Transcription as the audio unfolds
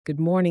Good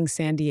morning,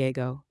 San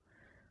Diego.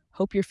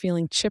 Hope you're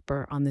feeling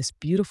chipper on this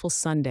beautiful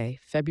Sunday,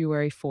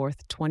 February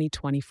 4th,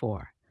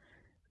 2024.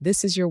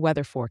 This is your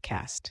weather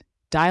forecast,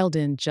 dialed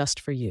in just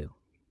for you.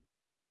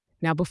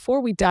 Now, before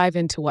we dive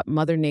into what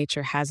Mother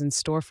Nature has in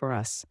store for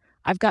us,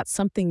 I've got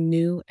something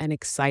new and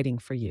exciting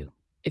for you.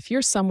 If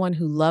you're someone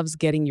who loves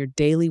getting your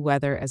daily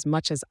weather as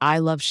much as I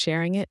love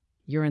sharing it,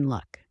 you're in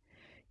luck.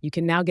 You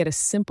can now get a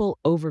simple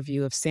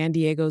overview of San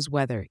Diego's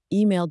weather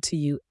emailed to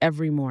you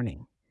every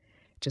morning.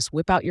 Just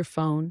whip out your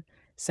phone,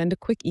 send a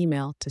quick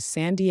email to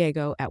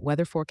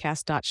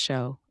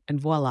sandiego@weatherforecast.show, and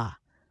voila.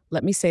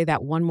 Let me say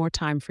that one more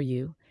time for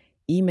you.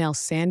 Email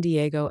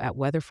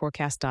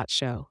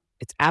sandiego@weatherforecast.show.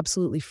 It's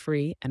absolutely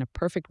free and a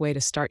perfect way to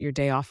start your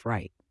day off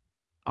right.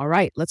 All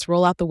right, let's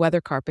roll out the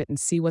weather carpet and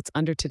see what's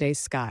under today's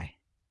sky.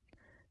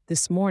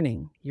 This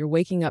morning, you're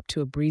waking up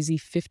to a breezy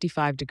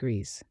 55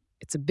 degrees.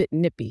 It's a bit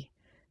nippy,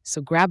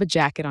 so grab a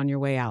jacket on your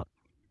way out.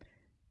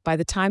 By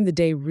the time the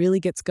day really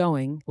gets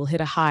going, we'll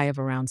hit a high of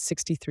around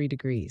 63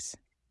 degrees.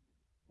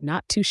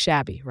 Not too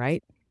shabby,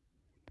 right?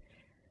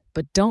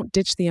 But don't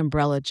ditch the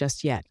umbrella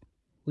just yet.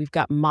 We've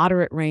got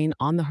moderate rain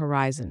on the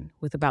horizon,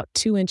 with about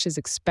 2 inches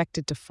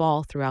expected to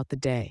fall throughout the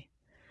day.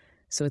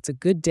 So it's a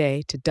good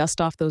day to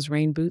dust off those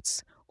rain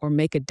boots or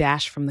make a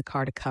dash from the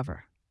car to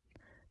cover.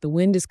 The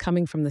wind is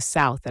coming from the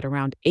south at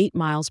around 8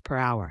 miles per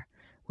hour,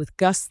 with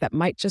gusts that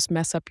might just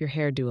mess up your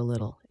hairdo a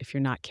little if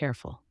you're not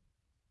careful.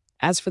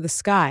 As for the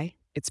sky,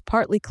 it's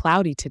partly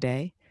cloudy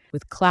today,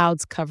 with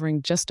clouds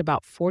covering just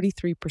about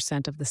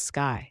 43% of the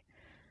sky.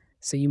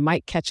 So you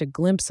might catch a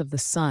glimpse of the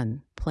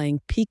sun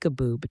playing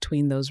peekaboo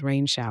between those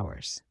rain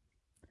showers.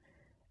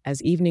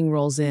 As evening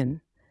rolls in,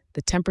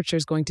 the temperature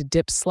is going to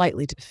dip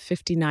slightly to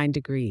 59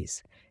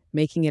 degrees,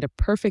 making it a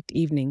perfect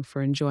evening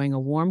for enjoying a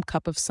warm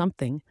cup of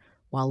something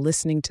while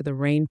listening to the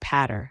rain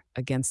patter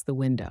against the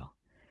window.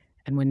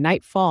 And when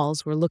night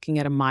falls, we're looking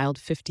at a mild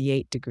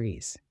 58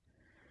 degrees.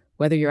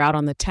 Whether you're out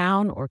on the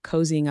town or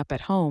cozying up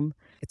at home,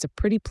 it's a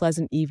pretty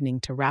pleasant evening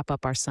to wrap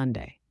up our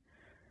Sunday.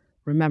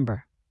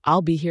 Remember,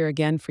 I'll be here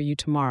again for you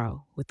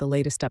tomorrow with the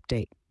latest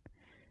update.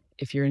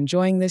 If you're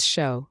enjoying this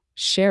show,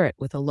 share it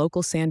with a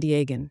local San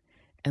Diegan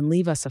and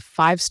leave us a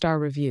 5-star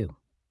review.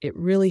 It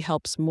really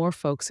helps more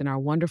folks in our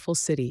wonderful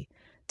city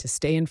to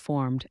stay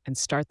informed and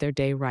start their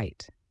day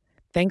right.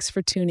 Thanks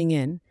for tuning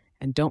in,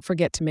 and don't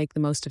forget to make the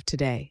most of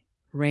today,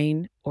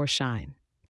 rain or shine.